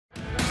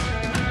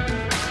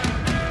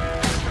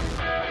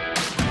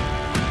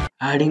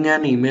Adding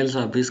an email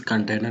service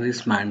container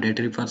is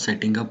mandatory for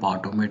setting up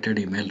automated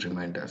email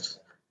reminders.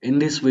 In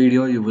this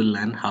video, you will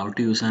learn how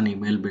to use an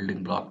email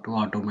building block to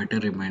automate a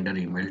reminder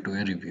email to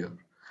a reviewer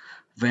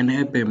when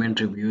a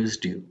payment review is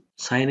due.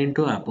 Sign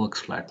into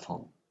AppWorks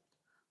Platform.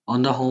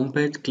 On the home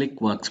page, click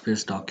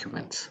Workspace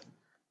Documents.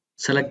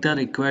 Select the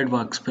required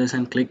workspace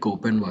and click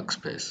Open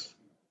Workspace.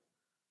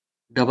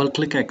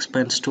 Double-click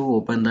Expense to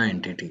open the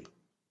entity.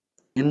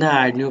 In the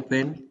Add New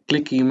pane,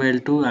 click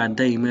Email to add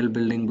the email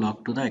building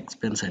block to the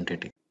expense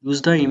entity.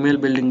 Use the email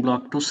building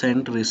block to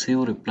send, receive,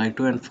 reply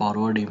to, and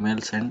forward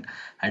emails and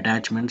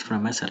attachments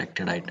from a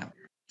selected item.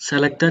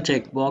 Select the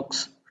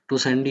checkbox to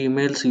send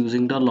emails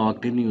using the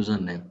logged in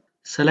username.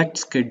 Select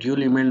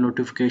Schedule email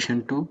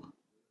notification to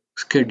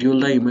schedule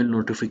the email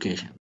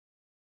notification.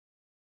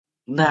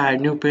 In the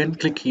Add New pane,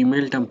 click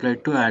Email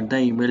Template to add the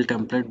email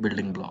template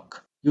building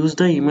block. Use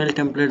the email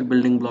template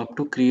building block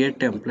to create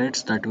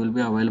templates that will be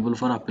available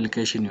for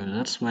application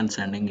users when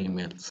sending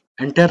emails.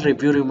 Enter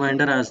Review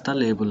Reminder as the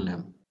label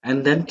name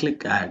and then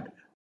click Add.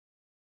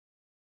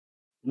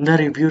 In the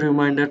Review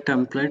Reminder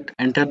template,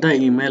 enter the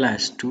email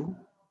as to.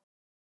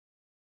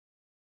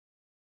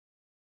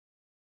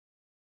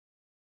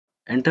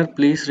 Enter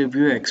Please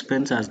Review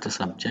Expense as the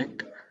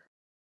subject.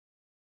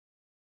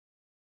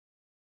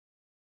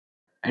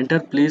 Enter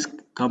Please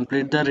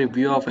complete the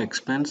review of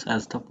expense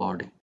as the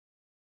body.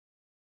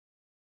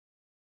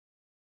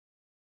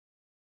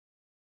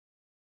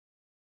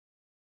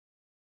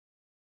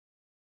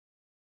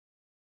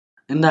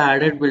 In the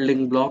added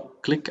building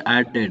block, click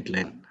Add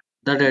Deadline.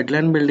 The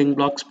deadline building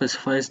block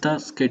specifies the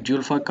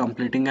schedule for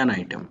completing an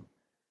item.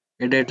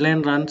 A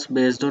deadline runs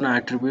based on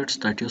attributes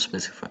that you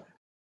specify.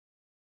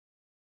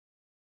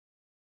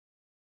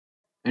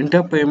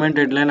 Enter payment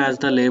deadline as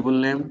the label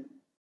name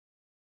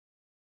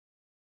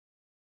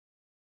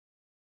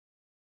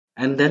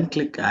and then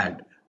click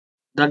Add.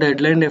 The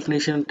deadline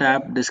definition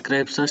tab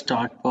describes the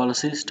start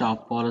policy,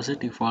 stop policy,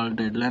 default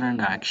deadline,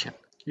 and action.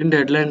 In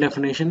deadline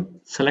definition,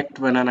 select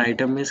when an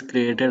item is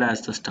created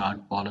as the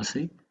start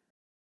policy,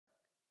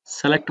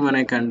 select when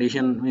a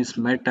condition is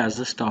met as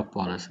the stop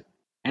policy,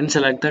 and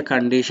select the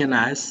condition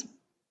as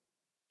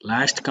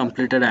last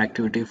completed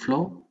activity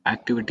flow,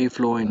 activity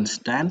flow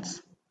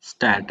instance,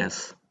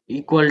 status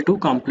equal to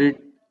complete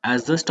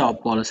as the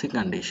stop policy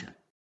condition.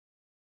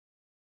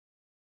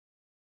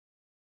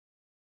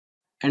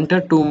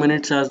 Enter 2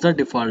 minutes as the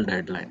default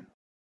deadline.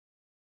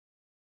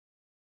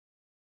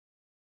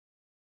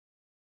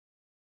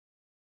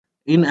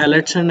 In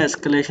alerts and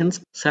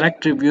escalations,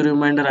 select review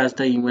reminder as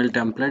the email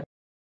template.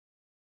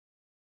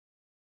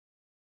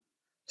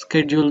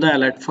 Schedule the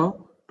alert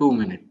for 2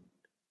 minutes.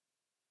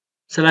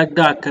 Select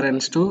the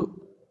occurrence to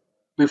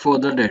before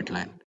the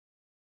deadline.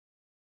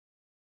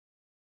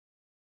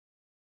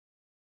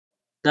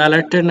 The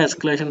alert and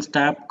escalations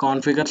tab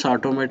configures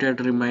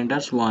automated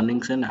reminders,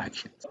 warnings, and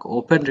actions.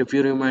 Open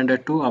review reminder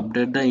to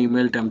update the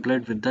email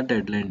template with the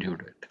deadline due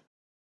date.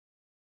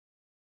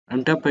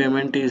 Enter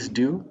payment is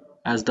due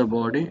as the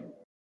body.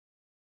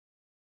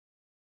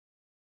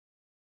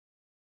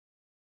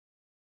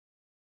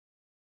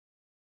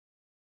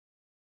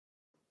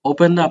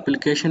 Open the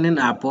application in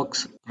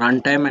AppWorks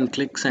runtime and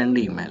click Send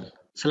Email.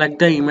 Select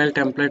the email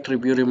template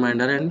review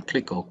reminder and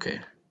click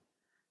OK.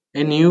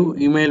 A new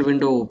email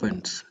window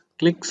opens.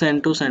 Click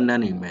Send to send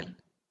an email.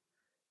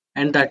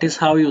 And that is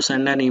how you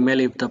send an email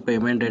if the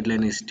payment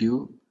deadline is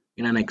due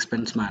in an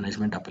expense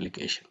management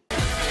application.